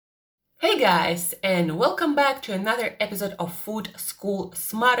Hey guys, and welcome back to another episode of Food School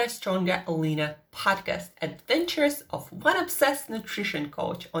Smarter, Stronger, Leaner podcast. Adventures of one obsessed nutrition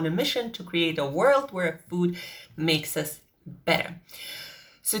coach on a mission to create a world where food makes us better.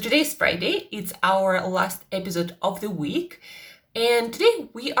 So today's Friday, it's our last episode of the week. And today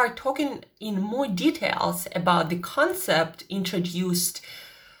we are talking in more details about the concept introduced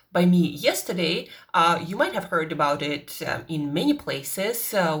by me yesterday. You might have heard about it in many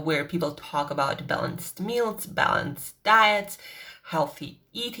places where people talk about balanced meals, balanced diets, healthy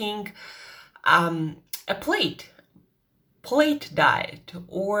eating, a plate diet,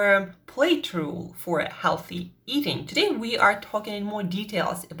 or plate rule for healthy eating. Today we are talking in more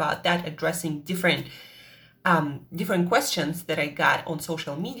details about that, addressing different questions that I got on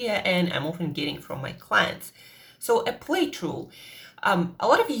social media and I'm often getting from my clients. So a plate rule. A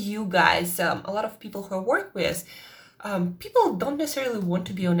lot of you guys, a lot of people who I work with, people don't necessarily want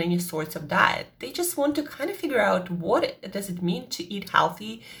to be on any sorts of diet. They just want to kind of figure out what does it mean to eat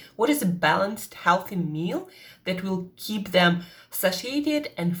healthy, what is a balanced, healthy meal that will keep them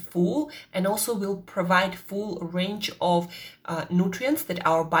satiated and full, and also will provide full range of nutrients that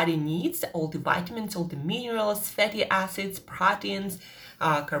our body needs, all the vitamins, all the minerals, fatty acids, proteins,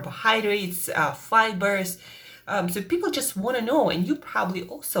 carbohydrates, fibers. So people just want to know, and you probably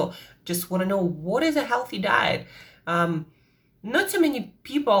also just want to know, what is a healthy diet? Not so many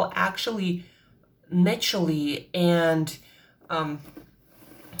people actually naturally and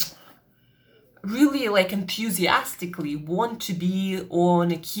really enthusiastically want to be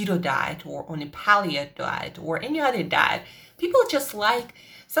on a keto diet or on a paleo diet or any other diet. People just like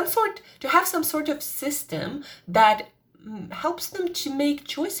to have some sort of system that helps them to make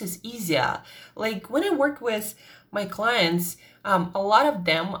choices easier. Like when I work with my clients, a lot of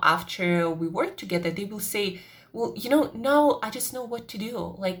them, after we work together, they will say, well, now I just know what to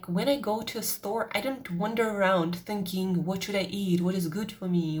do. Like when I go to a store, I don't wander around thinking, what should I eat? What is good for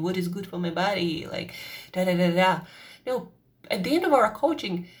me? What is good for my body? Like da da da da. No, at the end of our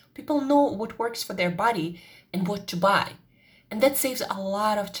coaching, people know what works for their body and what to buy. And that saves a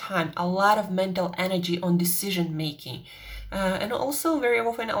lot of time, a lot of mental energy on decision making. And also very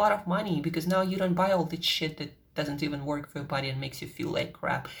often a lot of money, because now you don't buy all this shit that doesn't even work for your body and makes you feel like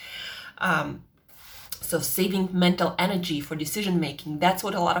crap. So saving mental energy for decision making, that's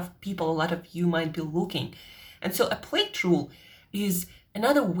what a lot of you might be looking. And so a plate rule is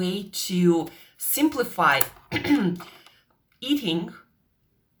another way to simplify eating,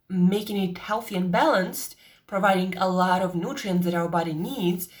 making it healthy and balanced, providing a lot of nutrients that our body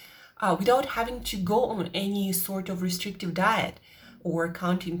needs without having to go on any sort of restrictive diet or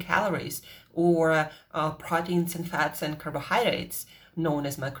counting calories or proteins and fats and carbohydrates known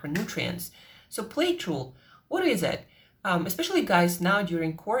as macronutrients. So plate rule, what is it? Especially guys now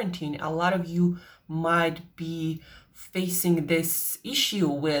during quarantine, a lot of you might be facing this issue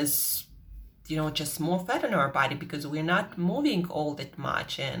with just more fat in our body because we're not moving all that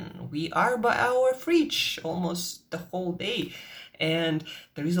much and we are by our fridge almost the whole day. And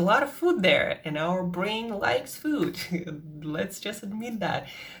there is a lot of food there and our brain likes food. Let's just admit that.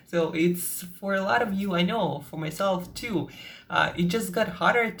 So it's for a lot of you, I know, for myself too, it just got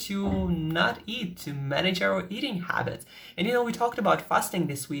harder to not eat, to manage our eating habits. And we talked about fasting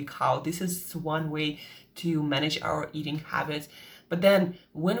this week, how this is one way to manage our eating habits. But then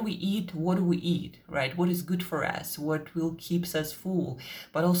when we eat, what do we eat, right? What is good for us? What will keep us full,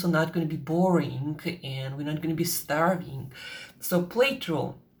 but also not going to be boring and we're not going to be starving. So plate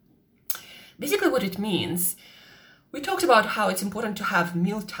rule. Basically what it means, we talked about how it's important to have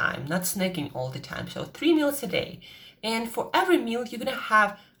meal time, not snacking all the time. So 3 meals a day. And for every meal, you're going to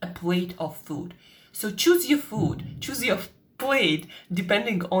have a plate of food. So choose your food, choose your plate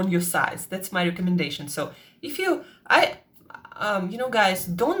depending on your size. That's my recommendation. So guys,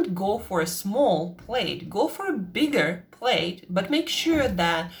 don't go for a small plate. Go for a bigger plate, but make sure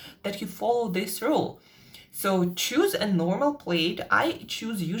that you follow this rule. So choose a normal plate. I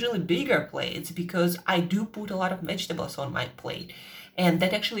choose usually bigger plates because I do put a lot of vegetables on my plate. And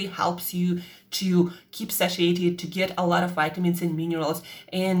that actually helps you to keep satiated, to get a lot of vitamins and minerals,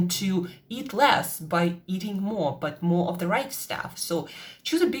 and to eat less by eating more, but more of the right stuff. So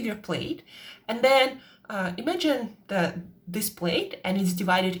choose a bigger plate. And then imagine this plate, and it's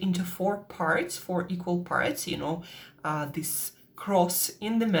divided into 4 equal parts, this cross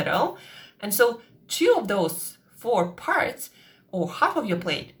in the middle. And so 2 of those 4 parts, or half of your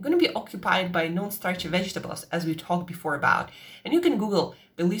plate, going to be occupied by non-starchy vegetables, as we talked before about. And you can Google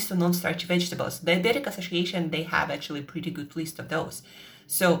the list of non-starchy vegetables. The Diabetic Association, they have actually a pretty good list of those.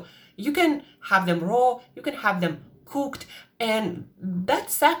 So you can have them raw, you can have them cooked, and that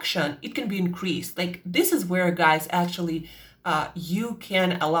section, it can be increased. Like this is where, guys, actually you can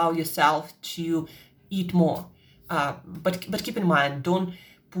allow yourself to eat more. But keep in mind, don't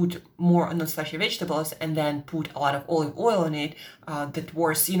put more non-starchy vegetables and then put a lot of olive oil on it. That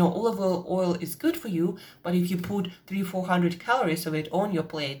worse, olive oil is good for you, but if you put 300-400 calories of it on your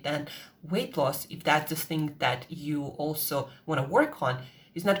plate, then weight loss, if that's the thing that you also want to work on,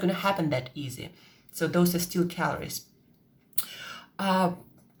 is not going to happen that easy. So those are still calories.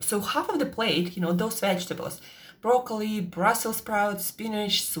 So half of the plate, those vegetables: broccoli, Brussels sprouts,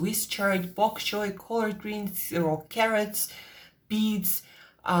 spinach, Swiss chard, bok choy, collard greens, raw carrots, beets.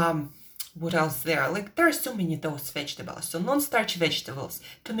 What else there? Like there are so many of those vegetables. So non-starchy vegetables,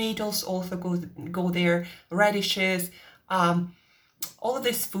 tomatoes also go there, radishes, all of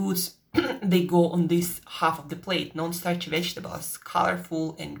these foods they go on this half of the plate. Non-starchy vegetables,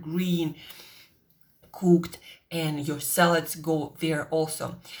 colorful and green, cooked, and your salads go there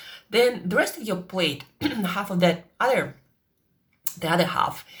also. Then the rest of your plate, half of the other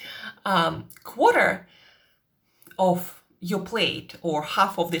half, quarter of your plate, or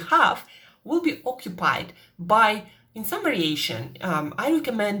half of the half, will be occupied by, in some variation, I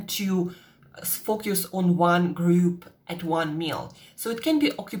recommend to focus on one group at one meal. So it can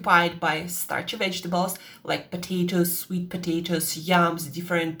be occupied by starchy vegetables like potatoes, sweet potatoes, yams,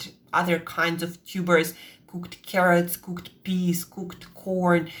 different other kinds of tubers, cooked carrots, cooked peas, cooked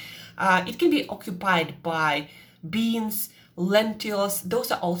corn. It can be occupied by beans, lentils.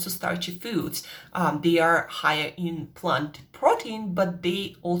 Those are also starchy foods. They are higher in plant protein, but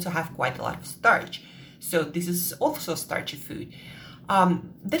they also have quite a lot of starch. So this is also starchy food.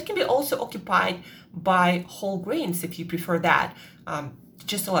 That can be also occupied by whole grains if you prefer that.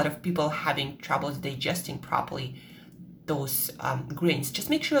 Just a lot of people having troubles digesting properly those grains. Just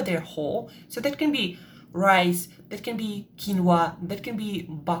make sure they're whole. So that can be rice, that can be quinoa, that can be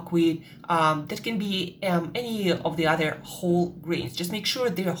buckwheat, that can be any of the other whole grains. Just make sure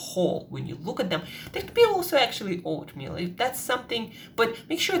they're whole when you look at them. That could be also actually oatmeal, if that's something, but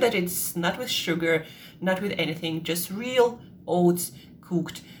make sure that it's not with sugar, not with anything, just real oats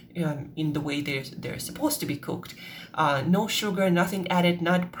cooked in the way they're supposed to be cooked. No sugar, nothing added,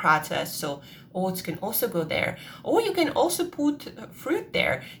 not processed. So oats can also go there. Or you can also put fruit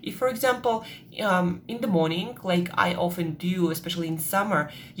there. If, for example, in the morning, like I often do, especially in summer,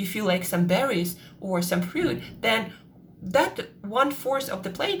 you feel like some berries or some fruit, then that 1/4 of the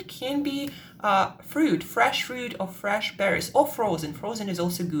plate can be fresh fruit or fresh berries, or frozen. Frozen is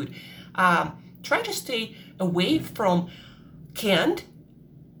also good. Try to stay away from canned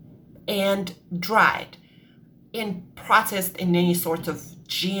and dried and processed in any sort of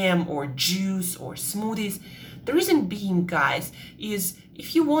jam or juice or smoothies. The reason being, guys, is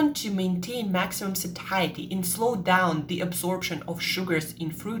if you want to maintain maximum satiety and slow down the absorption of sugars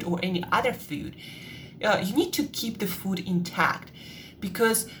in fruit or any other food, you need to keep the food intact,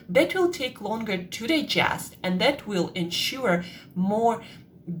 because that will take longer to digest, and that will ensure more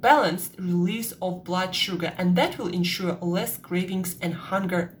balanced release of blood sugar, and that will ensure less cravings and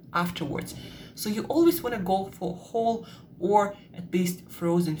hunger afterwards. So you always want to go for whole or at least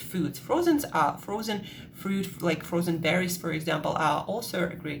frozen foods. Frozen fruit, like frozen berries, for example, are also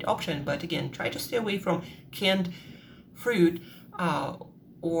a great option. But again, try to stay away from canned fruit,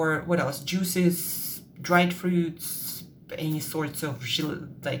 or what else? Juices, dried fruits, any sorts of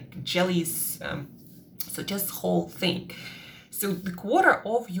like jellies. So just whole thing. So the quarter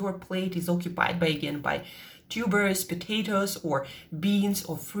of your plate is occupied by tubers, potatoes, or beans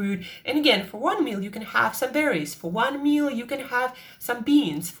or fruit. And again, for one meal, you can have some berries. For one meal, you can have some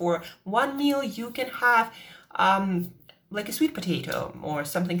beans. For one meal, you can have like a sweet potato or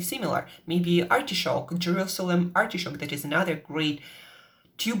something similar. Maybe artichoke, Jerusalem artichoke, that is another great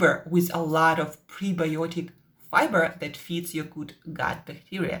tuber with a lot of prebiotic fiber that feeds your good gut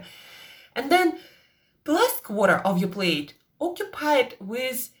bacteria. And then the last quarter of your plate occupied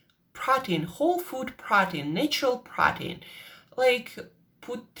with protein, whole food protein, natural protein. Like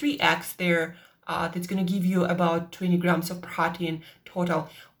put 3 eggs there. That's going to give you about 20 grams of protein total.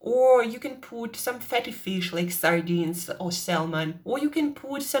 Or you can put some fatty fish like sardines or salmon, or you can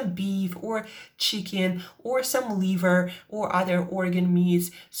put some beef or chicken or some liver or other organ meats.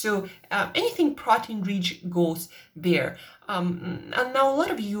 So anything protein rich goes there. And now a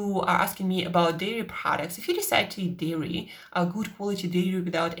lot of you are asking me about dairy products. If you decide to eat dairy, good quality dairy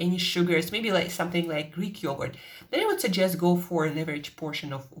without any sugars, maybe like something like Greek yogurt, then I would suggest go for an average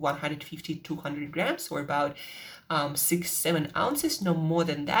portion of 150-200 grams, or about 6-7 ounces, no more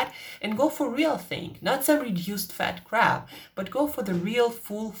than that and go for real thing, not some reduced fat crap, but go for the real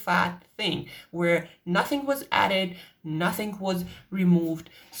full fat thing where nothing was added, nothing was removed.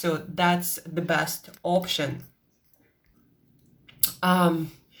 So that's the best option.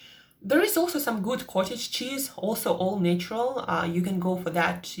 There is also some good cottage cheese, also all natural. You can go for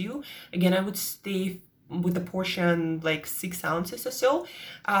that too. Again, I would stay with the portion like 6 ounces or so.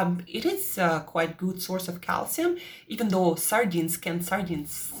 It is quite good source of calcium, even though canned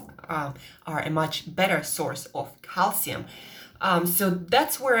sardines are a much better source of calcium. So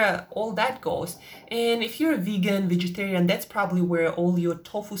that's where all that goes. And if you're a vegan, vegetarian, that's probably where all your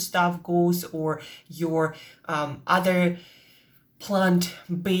tofu stuff goes, or your other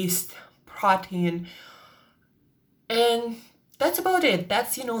plant-based protein. And that's about it.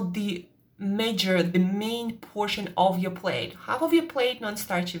 That's, the main portion of your plate. Half of your plate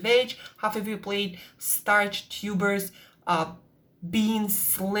non-starchy veg, half of your plate starch, tubers,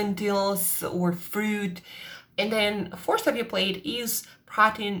 beans, lentils, or fruit. And then a fourth of your plate is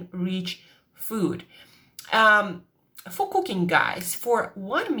protein-rich food. For cooking, guys, for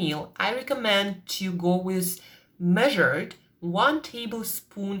one meal, I recommend to go with measured 1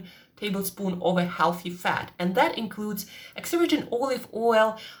 tablespoon of a healthy fat, and that includes extra virgin olive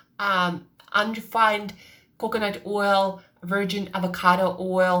oil, unrefined coconut oil, virgin avocado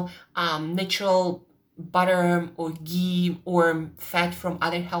oil, natural butter or ghee or fat from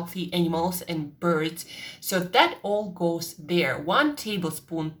other healthy animals and birds. So that all goes there, 1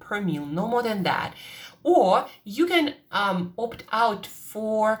 tablespoon per meal, no more than that. Or you can opt out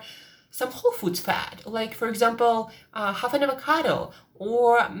for some whole foods fat, like for example, half an avocado,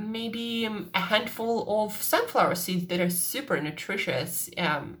 or maybe a handful of sunflower seeds that are super nutritious,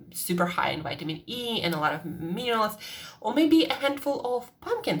 super high in vitamin E and a lot of minerals, or maybe a handful of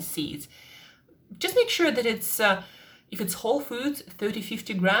pumpkin seeds. Just make sure that it's, if it's whole foods,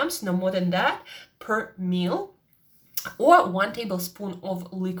 30-50 grams, no more than that per meal, or 1 tablespoon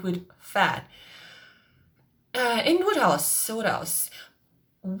of liquid fat. And what else?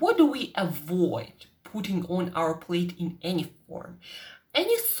 What do we avoid putting on our plate in any form?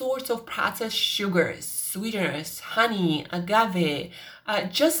 Any sorts of processed sugars, sweeteners, honey, agave,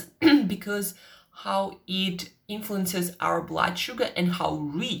 just because how it influences our blood sugar and how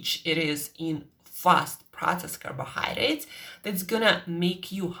rich it is in fast processed carbohydrates, that's gonna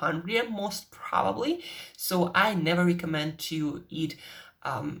make you hungrier most probably. So I never recommend to eat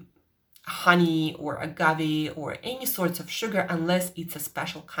honey or agave or any sorts of sugar unless it's a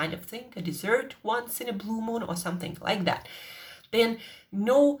special kind of thing, a dessert once in a blue moon or something like that. Then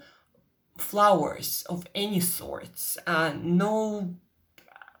no flours of any sorts, no,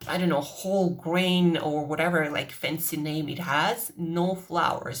 I don't know, whole grain or whatever like fancy name it has, no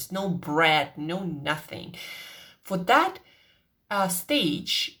flours, no bread, no nothing. For that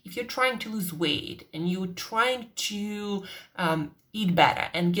stage, if you're trying to lose weight and you're trying to eat better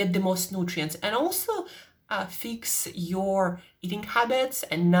and get the most nutrients, and also fix your eating habits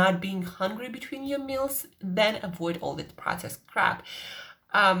and not being hungry between your meals, then avoid all that processed crap.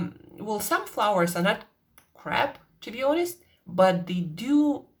 Well, some flours are not crap, to be honest, but they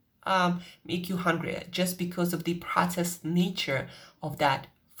do make you hungrier just because of the processed nature of that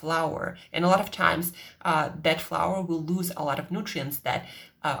flour. And a lot of times that flour will lose a lot of nutrients that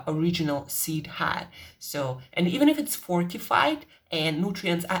original seed had. So, and even if it's fortified and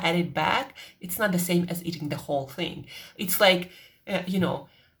nutrients are added back, it's not the same as eating the whole thing. It's like,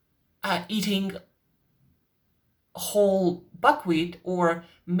 eating whole buckwheat or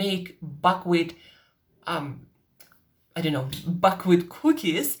make buckwheat, buckwheat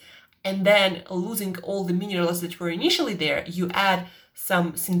cookies, and then losing all the minerals that were initially there. You add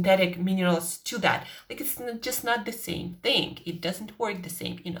some synthetic minerals to that. Like, it's just not the same thing. It doesn't work the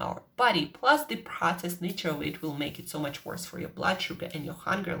same in our body. Plus, the processed nature of it will make it so much worse for your blood sugar and your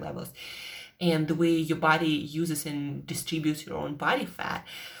hunger levels and the way your body uses and distributes your own body fat.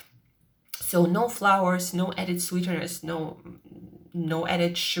 So no flours, no added sweeteners, no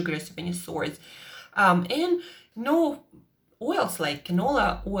added sugars of any sort, and no oils like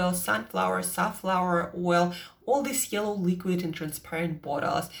canola oil, sunflower, safflower oil, all these yellow liquid and transparent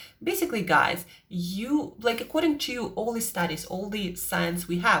bottles. Basically, guys, according to all the studies, all the science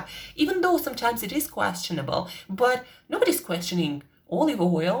we have, even though sometimes it is questionable, but nobody's questioning olive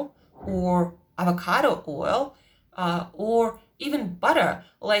oil or avocado oil or even butter.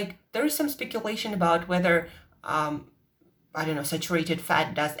 Like, there is some speculation about whether saturated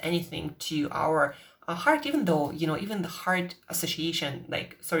fat does anything to our heart, even though, even the Heart Association,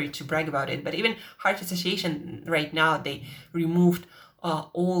 sorry to brag about it, but even Heart Association right now, they removed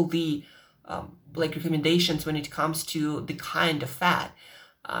all the recommendations when it comes to the kind of fat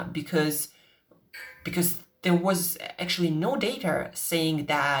because there was actually no data saying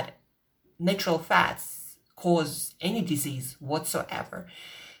that natural fats cause any disease whatsoever.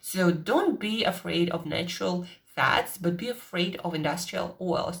 So don't be afraid of natural fats, but be afraid of industrial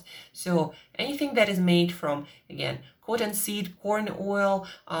oils. So anything that is made from, again, cottonseed, corn oil,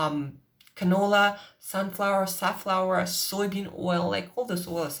 canola, sunflower, safflower, soybean oil, like all those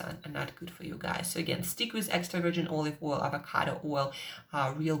oils are not good for you guys. So again, stick with extra virgin olive oil, avocado oil,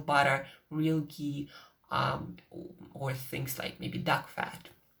 real butter, real ghee, or things like maybe duck fat.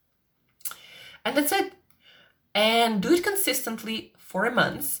 And that's it. And do it consistently for a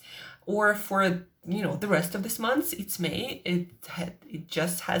month, or for the rest of this month. It's May. It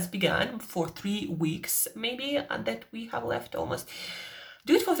just has begun, for 3 weeks maybe that we have left almost.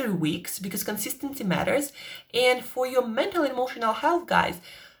 Do it for 3 weeks, because consistency matters. And for your mental and emotional health, guys,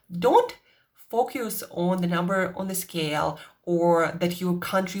 don't focus on the number on the scale, or that you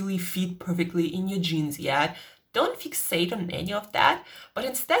can't really fit perfectly in your jeans yet. Don't fixate on any of that, but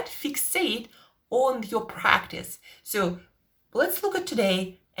instead fixate on your practice. So let's look at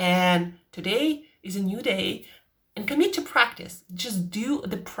today, and today is a new day, and commit to practice. Just do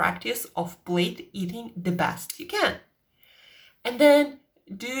the practice of plate eating the best you can. And then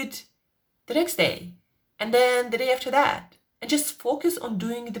do it the next day, and then the day after that, and just focus on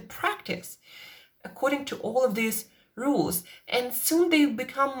doing the practice according to all of these rules, and soon they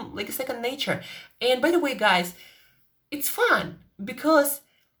become like a second nature. And by the way, guys, it's fun, because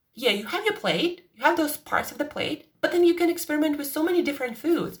you have your plate, you have those parts of the plate, but then you can experiment with so many different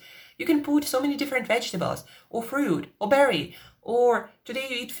foods. You can put so many different vegetables, or fruit, or berry, or today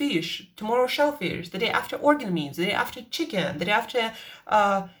you eat fish, tomorrow shellfish, the day after organ meats, the day after chicken, the day after,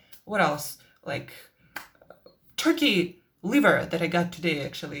 what else? Like turkey liver that I got today,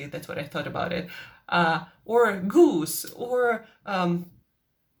 actually. That's what I thought about it. Or goose, or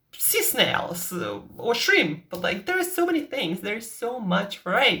sea snails, or shrimp. But like, there are so many things. There's so much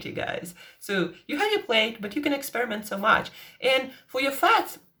variety, guys. So you have your plate, but you can experiment so much. And for your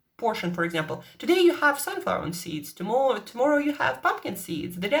fats portion, for example, today you have sunflower seeds, tomorrow you have pumpkin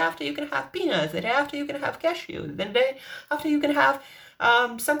seeds, the day after you can have peanuts, the day after you can have cashews, the day after you can have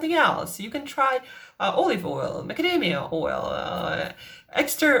something else. You can try olive oil, macadamia oil,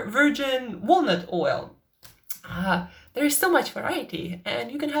 extra virgin walnut oil. There is so much variety,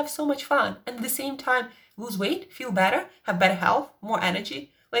 and you can have so much fun, and at the same time lose weight, feel better, have better health, more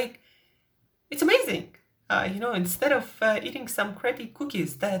energy. Like, it's amazing. Instead of eating some crappy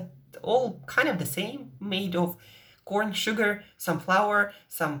cookies that all kind of the same, made of corn, sugar, some flour,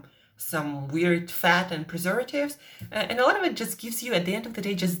 some weird fat and preservatives, and a lot of it just gives you, at the end of the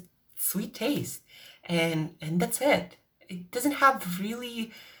day, just sweet taste, and that's it. It doesn't have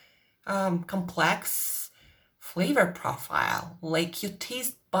really complex flavor profile. Like, your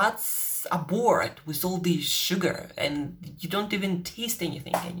taste buds are bored with all this sugar, and you don't even taste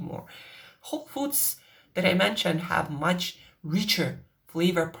anything anymore. Whole foods that I mentioned have much richer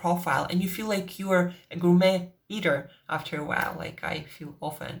flavor profile, and you feel like you're a gourmet eater after a while, like I feel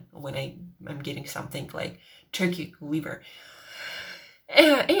often when I'm getting something like turkey liver.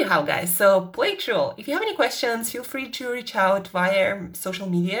 Anyhow, guys, so plate rule. If you have any questions, feel free to reach out via social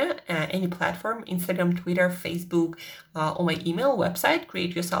media, any platform, Instagram, Twitter, Facebook, or my email website,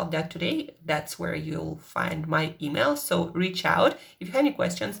 createyourself.today. That's where you'll find my email. So reach out if you have any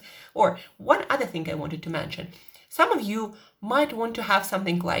questions. Or one other thing I wanted to mention. Some of you might want to have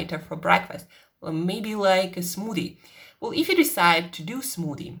something lighter for breakfast, or maybe like a smoothie. Well, if you decide to do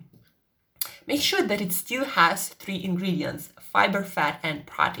smoothie, make sure that it still has 3 ingredients: fiber, fat, and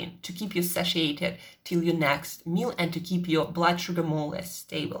protein, to keep you satiated till your next meal and to keep your blood sugar more or less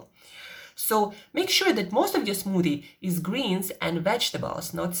stable. So make sure that most of your smoothie is greens and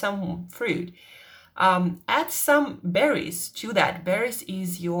vegetables, not some fruit. Add some berries to that. Berries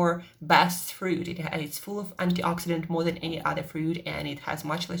is your best fruit. It's full of antioxidant more than any other fruit, and it has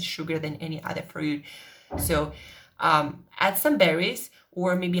much less sugar than any other fruit. So add some berries,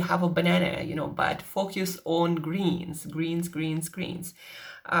 or maybe have a banana, but focus on greens.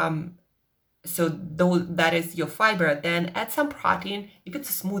 So that is your fiber. Then add some protein. If it's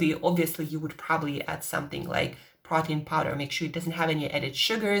a smoothie, obviously you would probably add something like protein powder. Make sure it doesn't have any added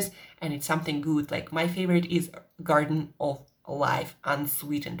sugars, and it's something good. Like, my favorite is Garden of Life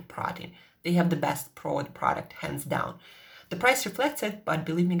unsweetened protein. They have the best product, hands down. The price reflects it, but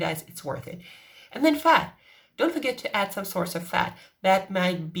believe me, guys, it's worth it. And then fat. Don't forget to add some source of fat. That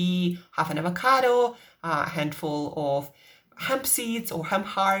might be half an avocado, a handful of hemp seeds or hemp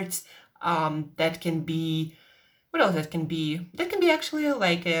hearts. That can be, what else that can be? That can be actually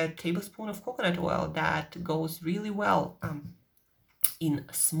like a tablespoon of coconut oil. That goes really well. in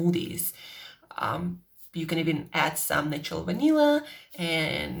smoothies. You can even add some natural vanilla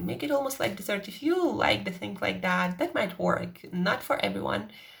and make it almost like dessert. If you like the thing like that, that might work. Not for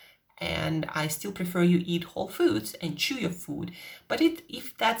everyone. And I still prefer you eat whole foods and chew your food. But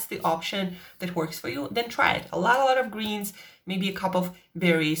if that's the option that works for you, then try it. A lot of greens, maybe a cup of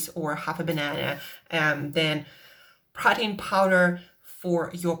berries or half a banana, then protein powder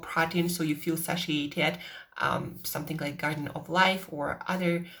for your protein so you feel satiated, something like Garden of Life or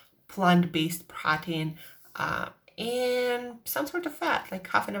other plant-based protein, and some sort of fat, like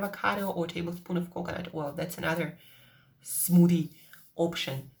half an avocado or tablespoon of coconut oil. That's another smoothie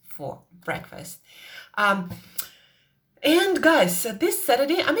option for breakfast. And guys, this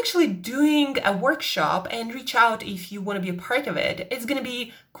Saturday, I'm actually doing a workshop, and reach out if you want to be a part of it. It's going to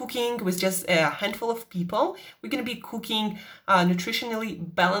be cooking with just a handful of people. We're going to be cooking a nutritionally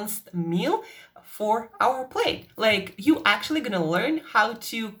balanced meal for our plate. Like, you actually going to learn how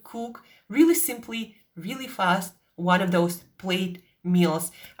to cook really simply, really fast, one of those plate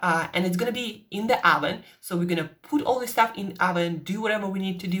meals, and it's gonna be in the oven. So we're gonna put all this stuff in the oven, do whatever we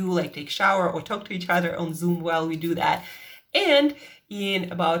need to do, like take a shower or talk to each other on Zoom while we do that, and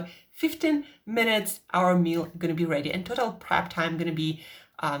in about 15 minutes our meal is gonna be ready. And total prep time gonna be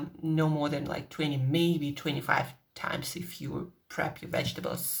no more than like 20, maybe 25 times if you prep your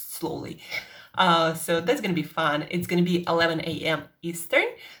vegetables slowly. So that's gonna be fun. It's gonna be 11 a.m. Eastern,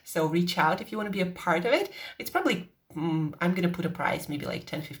 so reach out if you want to be a part of it. It's probably I'm gonna put a price, maybe like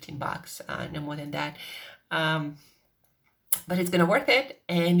 $10-15, no more than that. But it's gonna worth it,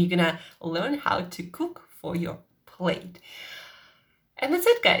 and you're gonna learn how to cook for your plate. And that's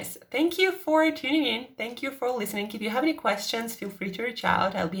it, guys. Thank you for tuning in. Thank you for listening. If you have any questions, feel free to reach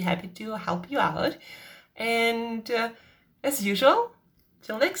out. I'll be happy to help you out. And as usual,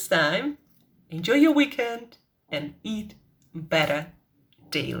 till next time, enjoy your weekend and eat better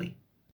daily.